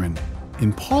 Catherine,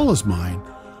 in Paula's mind,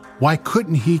 why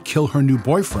couldn't he kill her new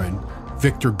boyfriend,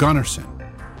 Victor Gunnarsson?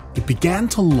 It began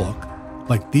to look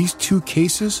like these two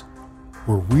cases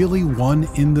were really one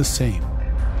in the same.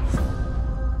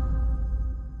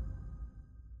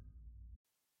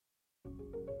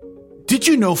 Did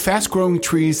you know Fast Growing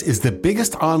Trees is the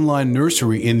biggest online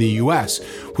nursery in the U.S.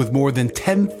 with more than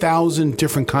 10,000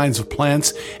 different kinds of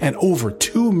plants and over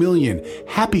 2 million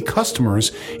happy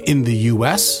customers in the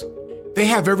U.S.? They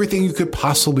have everything you could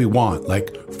possibly want,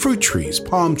 like fruit trees,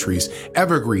 palm trees,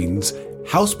 evergreens,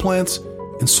 houseplants,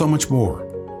 and so much more.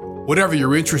 Whatever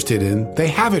you're interested in, they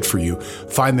have it for you.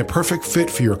 Find the perfect fit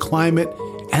for your climate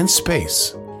and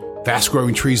space. Fast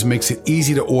Growing Trees makes it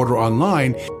easy to order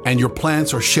online, and your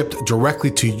plants are shipped directly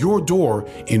to your door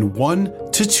in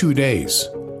 1 to 2 days.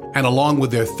 And along with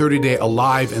their 30-day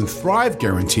Alive and Thrive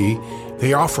guarantee,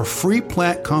 they offer free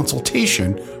plant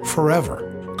consultation forever.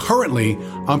 Currently,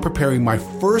 I'm preparing my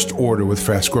first order with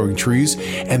Fast Growing Trees,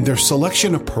 and their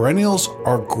selection of perennials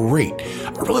are great.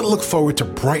 I really look forward to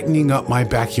brightening up my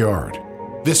backyard.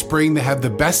 This spring, they have the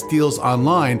best deals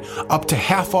online, up to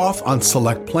half off on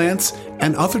select plants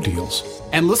and other deals.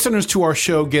 And listeners to our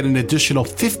show get an additional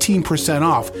 15%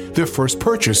 off their first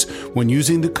purchase when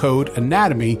using the code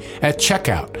ANATOMY at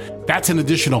checkout. That's an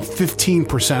additional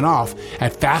 15% off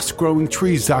at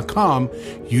fastgrowingtrees.com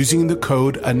using the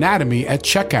code ANATOMY at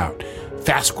checkout.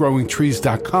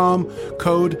 Fastgrowingtrees.com,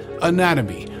 code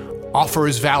ANATOMY. Offer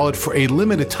is valid for a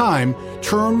limited time.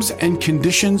 Terms and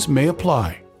conditions may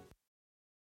apply.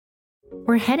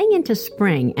 We're heading into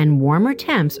spring, and warmer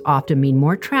temps often mean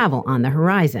more travel on the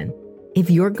horizon.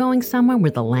 If you're going somewhere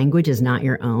where the language is not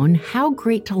your own, how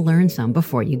great to learn some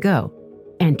before you go.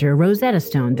 Enter Rosetta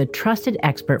Stone, the trusted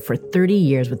expert for 30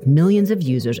 years with millions of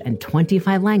users and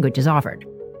 25 languages offered.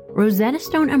 Rosetta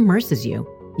Stone immerses you.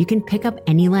 You can pick up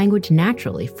any language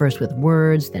naturally, first with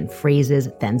words, then phrases,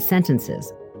 then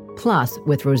sentences. Plus,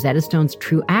 with Rosetta Stone's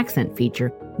True Accent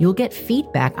feature, you'll get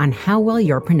feedback on how well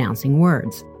you're pronouncing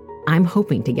words. I'm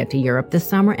hoping to get to Europe this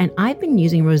summer, and I've been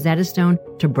using Rosetta Stone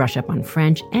to brush up on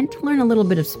French and to learn a little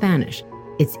bit of Spanish.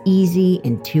 It's easy,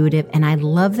 intuitive, and I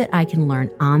love that I can learn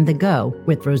on the go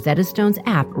with Rosetta Stone's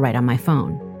app right on my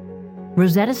phone.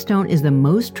 Rosetta Stone is the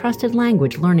most trusted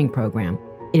language learning program.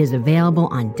 It is available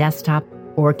on desktop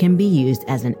or can be used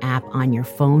as an app on your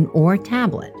phone or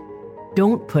tablet.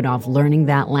 Don't put off learning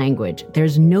that language.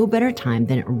 There's no better time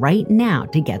than right now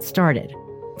to get started.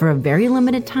 For a very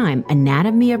limited time,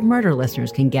 Anatomy of Murder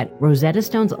listeners can get Rosetta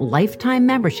Stone's lifetime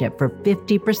membership for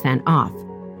 50% off.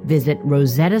 Visit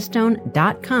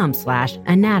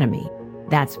rosettastone.com/anatomy.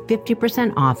 That's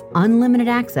 50% off unlimited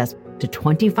access to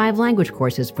 25 language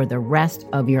courses for the rest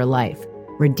of your life.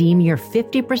 Redeem your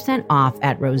 50% off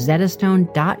at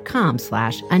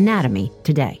rosettastone.com/anatomy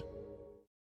today.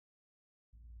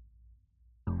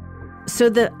 So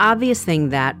the obvious thing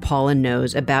that Paula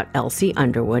knows about Elsie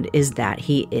Underwood is that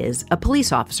he is a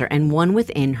police officer and one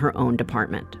within her own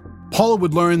department. Paula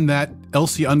would learn that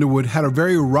Elsie Underwood had a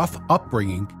very rough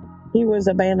upbringing. He was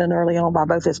abandoned early on by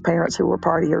both his parents, who were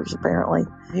partiers, apparently.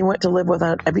 He went to live with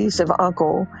an abusive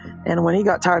uncle, and when he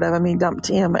got tired of him, he dumped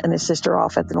him and his sister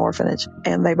off at an orphanage,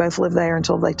 and they both lived there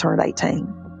until they turned 18.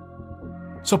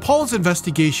 So Paula's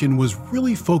investigation was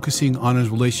really focusing on his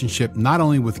relationship not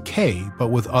only with Kay, but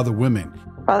with other women.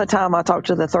 By the time I talked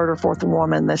to the third or fourth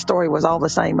woman, the story was all the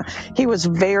same. He was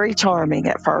very charming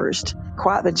at first,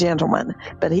 quite the gentleman,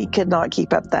 but he could not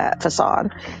keep up that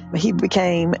facade. He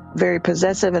became very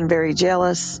possessive and very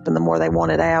jealous, and the more they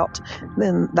wanted out,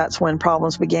 then that's when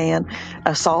problems began.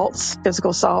 Assaults, physical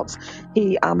assaults.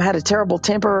 He had a terrible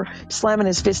temper, slamming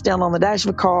his fist down on the dash of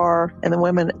a car, and the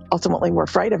women ultimately were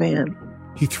afraid of him.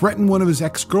 He threatened one of his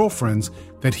ex-girlfriends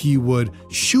that he would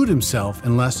shoot himself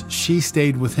unless she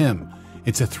stayed with him.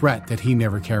 It's a threat that he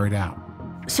never carried out.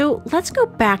 So let's go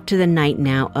back to the night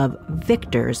now of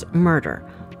Victor's murder.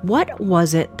 What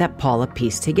was it that Paula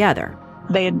pieced together?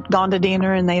 They had gone to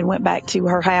dinner and they went back to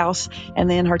her house, and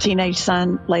then her teenage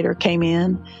son later came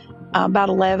in. About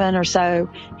 11 or so,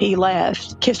 he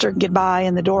left, kissed her goodbye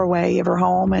in the doorway of her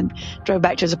home, and drove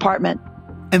back to his apartment.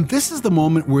 And this is the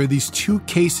moment where these two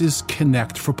cases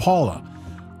connect for Paula.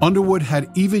 Underwood had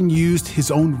even used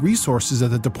his own resources at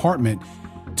the department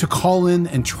to call in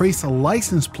and trace a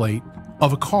license plate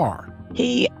of a car.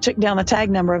 He took down the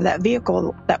tag number of that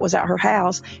vehicle that was at her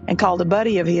house and called a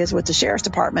buddy of his with the sheriff's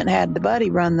department, had the buddy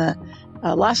run the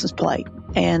license plate.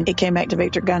 And it came back to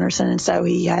Victor Gunnarsson, and so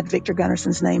he had Victor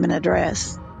Gunnarsson's name and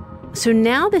address. So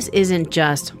now this isn't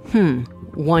just,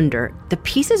 wonder. The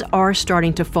pieces are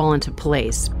starting to fall into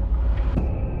place.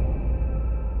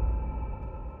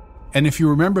 And if you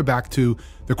remember back to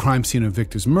the crime scene of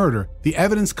Victor's murder, the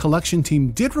evidence collection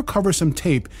team did recover some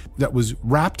tape that was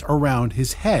wrapped around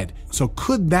his head. So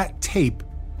could that tape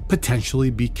potentially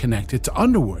be connected to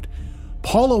Underwood?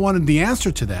 Paula wanted the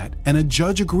answer to that, and a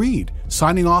judge agreed,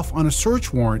 signing off on a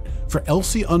search warrant for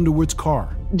Elsie Underwood's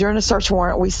car. During the search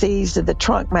warrant, we seized the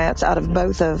trunk mats out of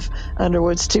both of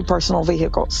Underwood's two personal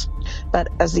vehicles. But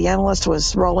as the analyst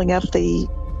was rolling up the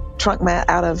trunk mat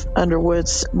out of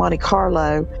Underwood's Monte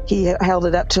Carlo, he held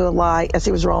it up to a light as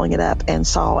he was rolling it up and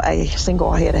saw a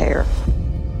single head hair.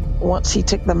 Once he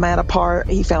took the mat apart,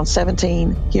 he found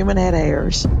 17 human head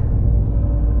hairs.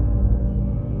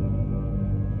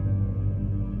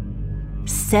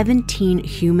 17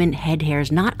 human head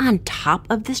hairs, not on top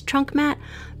of this trunk mat,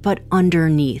 but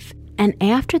underneath. And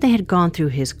after they had gone through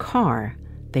his car,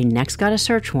 they next got a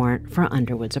search warrant for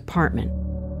Underwood's apartment.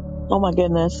 Oh my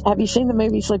goodness. Have you seen the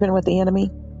movie Sleeping with the Enemy?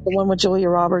 The one with Julia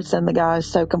Roberts and the guy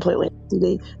so completely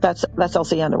OCD? That's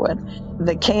Elsie Underwood.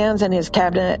 The cans in his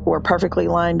cabinet were perfectly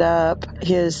lined up.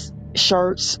 His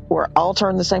shirts were all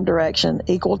turned the same direction,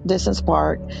 equal distance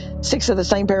apart, 6 of the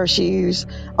same pair of shoes,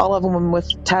 all of them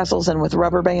with tassels and with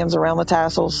rubber bands around the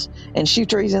tassels and shoe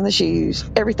trees in the shoes.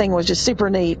 Everything was just super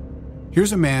neat.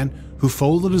 Here's a man who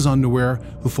folded his underwear,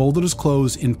 who folded his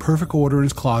clothes in perfect order in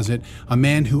his closet, a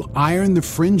man who ironed the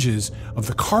fringes of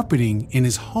the carpeting in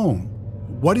his home.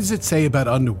 What does it say about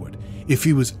Underwood? If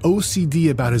he was OCD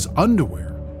about his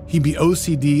underwear, he'd be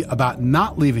OCD about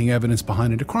not leaving evidence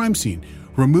behind at a crime scene.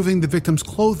 Removing the victim's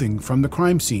clothing from the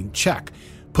crime scene, check.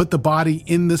 Put the body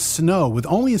in the snow with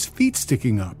only his feet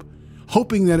sticking up,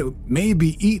 hoping that it may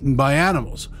be eaten by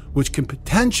animals, which can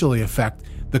potentially affect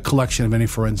the collection of any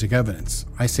forensic evidence.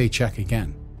 I say check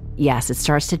again. yes, it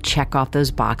starts to check off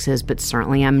those boxes, but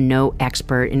certainly I'm no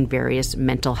expert in various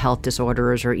mental health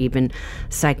disorders or even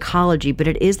psychology, but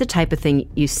it is the type of thing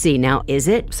you see. Now, is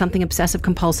it something obsessive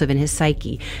compulsive in his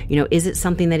psyche? Is it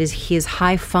something that is his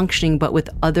high functioning, but with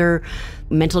other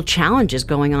mental challenges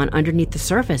going on underneath the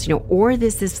surface? Or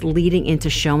is this leading into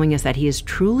showing us that he is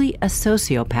truly a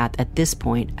sociopath at this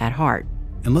point at heart?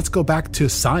 And let's go back to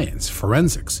science,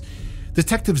 forensics.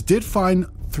 Detectives did find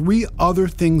 3 other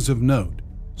things of note.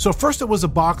 So first, it was a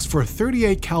box for a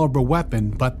 .38 caliber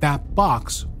weapon, but that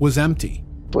box was empty.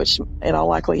 Which, in all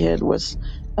likelihood, was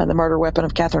the murder weapon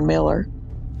of Catherine Miller.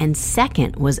 And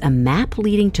second was a map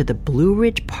leading to the Blue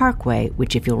Ridge Parkway,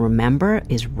 which, if you'll remember,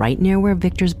 is right near where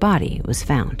Victor's body was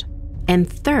found. And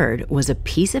third was a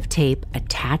piece of tape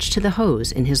attached to the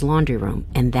hose in his laundry room,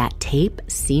 and that tape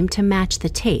seemed to match the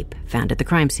tape found at the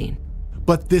crime scene.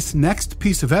 But this next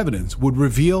piece of evidence would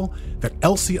reveal that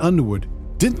Elsie Underwood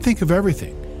didn't think of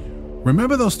everything.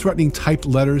 Remember those threatening typed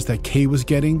letters that Kay was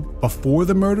getting before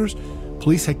the murders?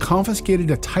 Police had confiscated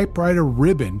a typewriter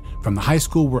ribbon from the high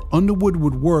school where Underwood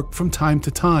would work from time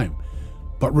to time.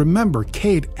 But remember,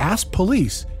 Kay asked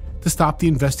police to stop the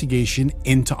investigation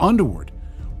into Underwood.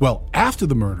 Well, after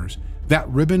the murders, that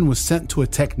ribbon was sent to a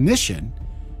technician,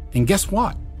 and guess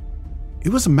what? It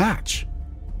was a match.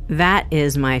 That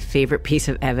is my favorite piece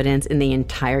of evidence in the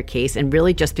entire case, and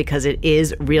really just because it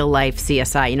is real-life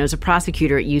CSI. As a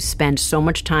prosecutor, you spend so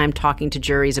much time talking to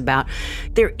juries about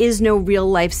there is no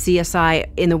real-life CSI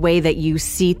in the way that you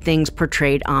see things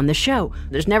portrayed on the show.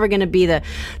 There's never going to be the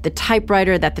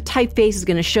typewriter that the typeface is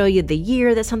going to show you the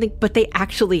year that something, but they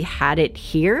actually had it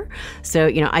here.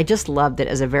 So, I just loved it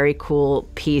as a very cool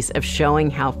piece of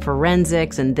showing how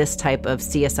forensics and this type of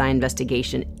CSI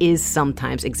investigation is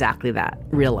sometimes exactly that,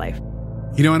 real life.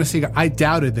 Anna-Sigga, I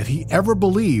doubted that he ever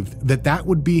believed that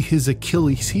would be his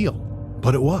Achilles heel,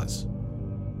 but it was.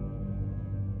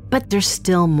 But there's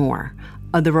still more.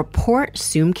 The report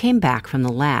soon came back from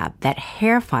the lab that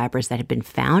hair fibers that had been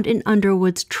found in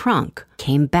Underwood's trunk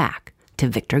came back to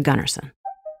Victor Gunnarsson.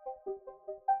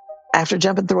 After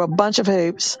jumping through a bunch of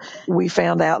hoops, we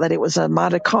found out that it was a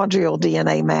mitochondrial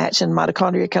DNA match, and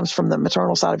mitochondria comes from the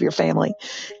maternal side of your family.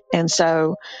 And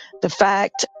so the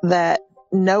fact that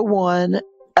no one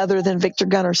other than Victor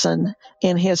Gunnarsson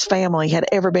in his family had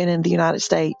ever been in the United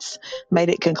States made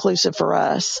it conclusive for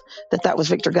us that was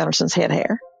Victor Gunnarsson's head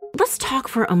hair. Let's talk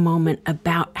for a moment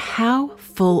about how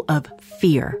full of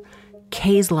fear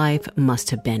Kay's life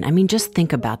must have been. I mean, just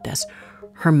think about this.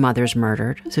 Her mother's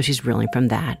murdered, so she's reeling from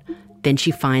that. Then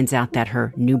she finds out that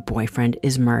her new boyfriend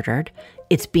is murdered.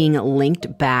 It's being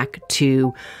linked back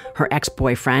to her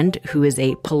ex-boyfriend, who is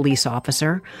a police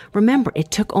officer. Remember,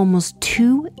 it took almost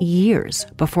 2 years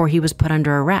before he was put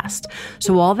under arrest.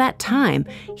 So all that time,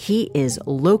 he is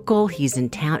local, he's in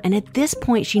town, and at this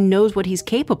point, she knows what he's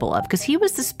capable of because he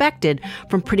was suspected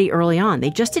from pretty early on. They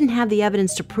just didn't have the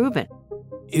evidence to prove it.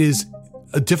 It is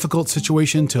a difficult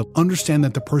situation to understand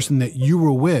that the person that you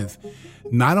were with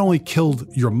not only killed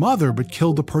your mother, but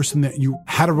killed the person that you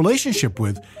had a relationship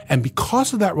with. And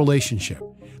because of that relationship,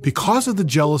 because of the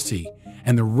jealousy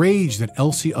and the rage that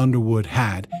Elsie Underwood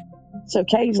had. So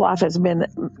Kay's life has been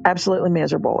absolutely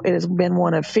miserable. It has been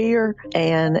one of fear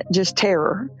and just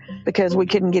terror because we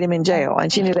couldn't get him in jail.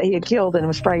 And she knew that he had killed and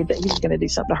was afraid that he was going to do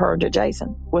something to her or to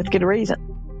Jason with good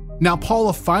reason. Now,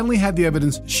 Paula finally had the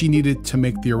evidence she needed to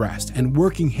make the arrest and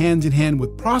working hand in hand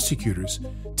with prosecutors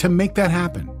to make that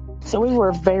happen. So we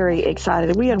were very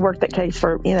excited. We had worked that case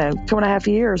for, 2.5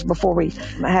 years before we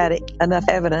had enough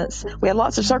evidence. We had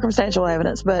lots of circumstantial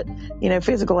evidence, but,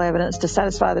 physical evidence to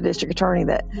satisfy the district attorney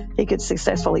that he could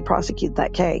successfully prosecute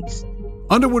that case.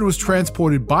 Underwood was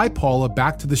transported by Paula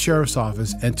back to the sheriff's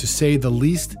office, and to say the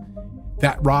least,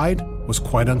 that ride was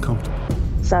quite uncomfortable.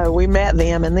 So we met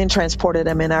them and then transported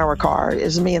them in our car. It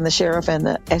was me and the sheriff and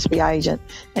the SBI agent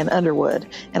and Underwood.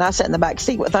 And I sat in the back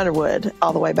seat with Underwood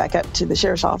all the way back up to the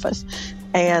sheriff's office.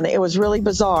 And it was really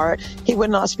bizarre. He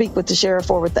would not speak with the sheriff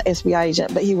or with the SBI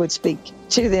agent, but he would speak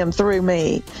to them through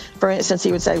me. For instance,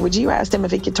 he would say, would you ask him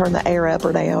if he could turn the air up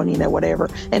or down, whatever.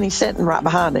 And he's sitting right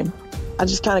behind him. I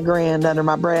just kind of grinned under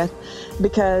my breath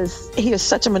because he is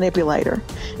such a manipulator.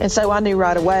 And so I knew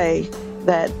right away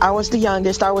that I was the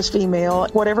youngest, I was female.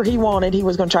 Whatever he wanted, he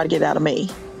was going to try to get out of me.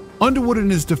 Underwood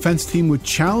and his defense team would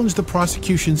challenge the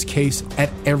prosecution's case at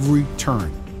every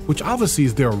turn, which obviously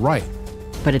is their right.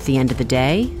 But at the end of the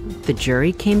day, the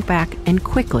jury came back and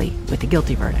quickly with a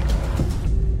guilty verdict.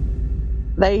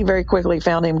 They very quickly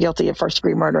found him guilty of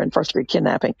first-degree murder and first-degree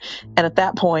kidnapping. And at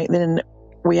that point, then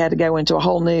we had to go into a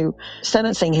whole new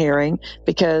sentencing hearing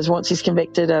because once he's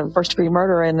convicted of first-degree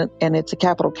murder and it's a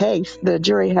capital case, the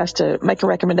jury has to make a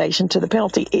recommendation to the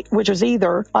penalty, which was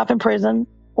either life in prison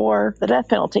or the death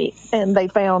penalty. And they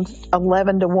found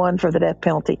 11-1 for the death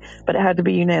penalty, but it had to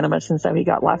be unanimous. And so he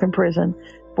got life in prison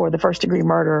for the first-degree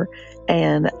murder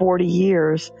and 40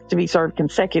 years to be served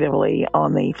consecutively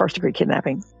on the first-degree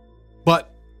kidnapping.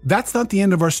 But that's not the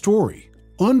end of our story.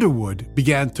 Underwood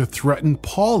began to threaten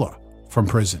Paula from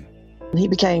prison. He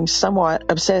became somewhat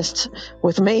obsessed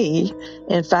with me.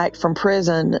 In fact, from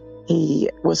prison, he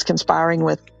was conspiring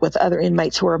with other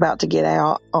inmates who were about to get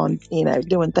out on,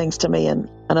 doing things to me and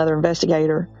another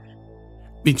investigator.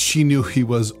 I mean, she knew he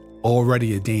was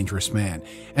already a dangerous man.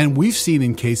 And we've seen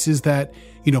in cases that,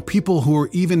 people who are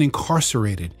even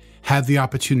incarcerated have the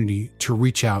opportunity to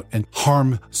reach out and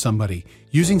harm somebody,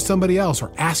 using somebody else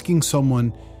or asking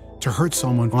someone to hurt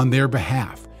someone on their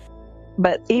behalf.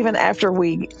 But even after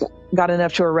we got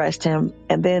enough to arrest him,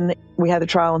 and then we had the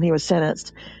trial and he was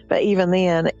sentenced, but even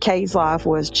then, Kay's life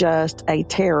was just a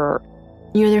terror.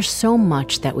 There's so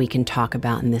much that we can talk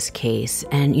about in this case.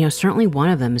 And, certainly one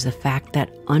of them is the fact that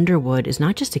Underwood is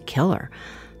not just a killer,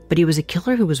 but he was a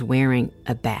killer who was wearing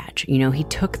a badge. He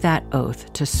took that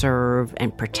oath to serve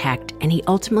and protect, and he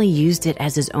ultimately used it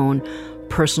as his own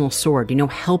personal sword,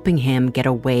 helping him get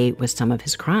away with some of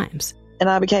his crimes. And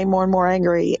I became more and more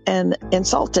angry and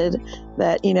insulted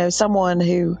that, someone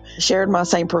who shared my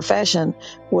same profession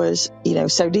was,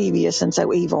 so devious and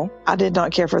so evil. I did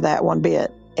not care for that one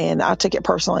bit. And I took it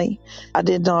personally. I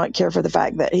did not care for the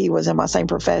fact that he was in my same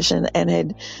profession and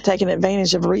had taken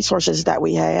advantage of resources that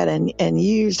we had and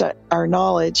used our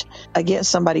knowledge against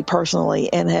somebody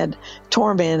personally and had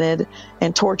tormented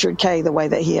and tortured Kay the way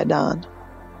that he had done.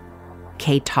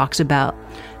 Kay talks about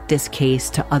this case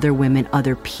to other women,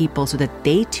 other people, so that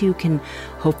they too can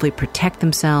hopefully protect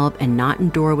themselves and not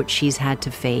endure what she's had to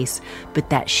face, but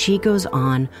that she goes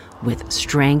on with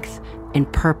strength and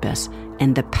purpose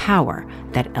and the power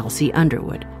that Elsie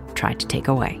Underwood tried to take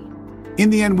away. In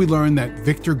the end, we learned that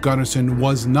Victor Gunnarsson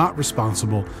was not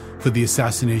responsible for the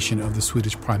assassination of the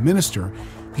Swedish Prime Minister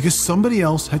because somebody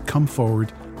else had come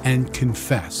forward and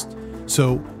confessed.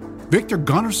 So Victor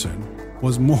Gunnarsson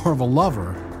was more of a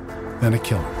lover than a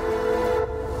killer.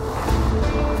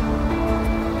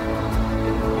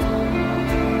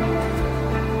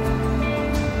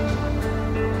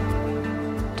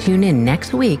 Tune in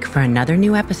next week for another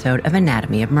new episode of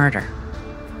Anatomy of Murder.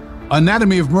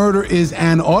 Anatomy of Murder is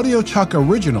an AudioChuck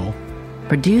original,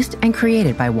 produced and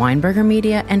created by Weinberger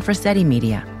Media and Frasetti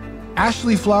Media.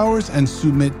 Ashley Flowers and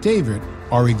Sumit David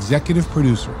are executive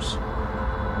producers.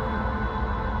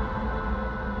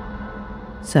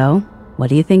 So, what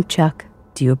do you think, Chuck?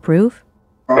 Do you approve?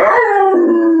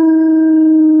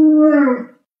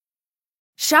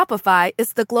 Shopify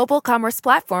is the global commerce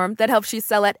platform that helps you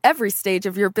sell at every stage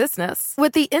of your business.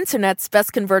 With the internet's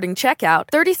best converting checkout,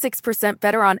 36%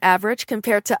 better on average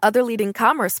compared to other leading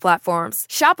commerce platforms,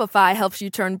 Shopify helps you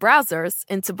turn browsers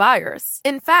into buyers.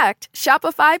 In fact,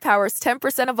 Shopify powers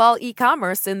 10% of all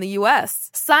e-commerce in the U.S.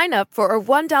 Sign up for a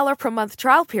 $1 per month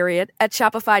trial period at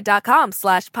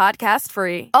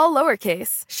shopify.com/podcastfree. All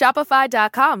lowercase,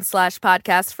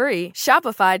 shopify.com/podcastfree,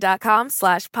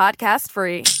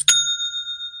 shopify.com/podcastfree.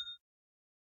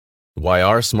 Why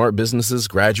are smart businesses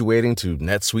graduating to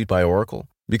NetSuite by Oracle?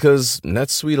 Because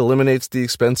NetSuite eliminates the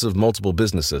expense of multiple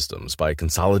business systems by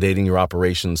consolidating your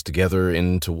operations together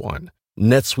into one.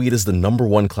 NetSuite is the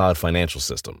 #1 cloud financial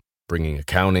system, bringing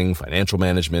accounting, financial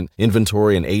management,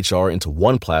 inventory, and HR into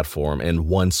one platform and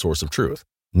one source of truth.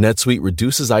 NetSuite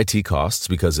reduces IT costs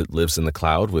because it lives in the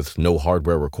cloud with no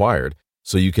hardware required,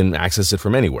 so you can access it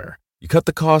from anywhere. You cut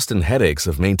the cost and headaches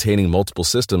of maintaining multiple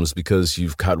systems because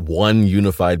you've got one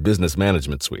unified business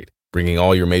management suite. Bringing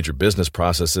all your major business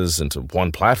processes into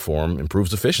one platform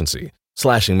improves efficiency,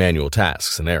 slashing manual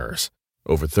tasks and errors.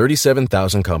 Over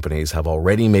 37,000 companies have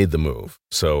already made the move,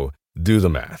 so do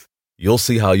the math. You'll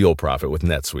see how you'll profit with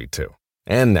NetSuite too.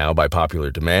 And now, by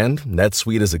popular demand,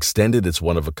 NetSuite has extended its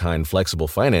one-of-a-kind flexible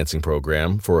financing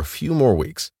program for a few more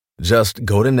weeks. Just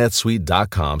go to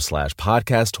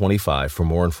netsuite.com/podcast25 for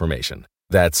more information.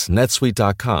 That's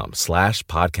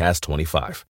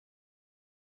netsuite.com/podcast25.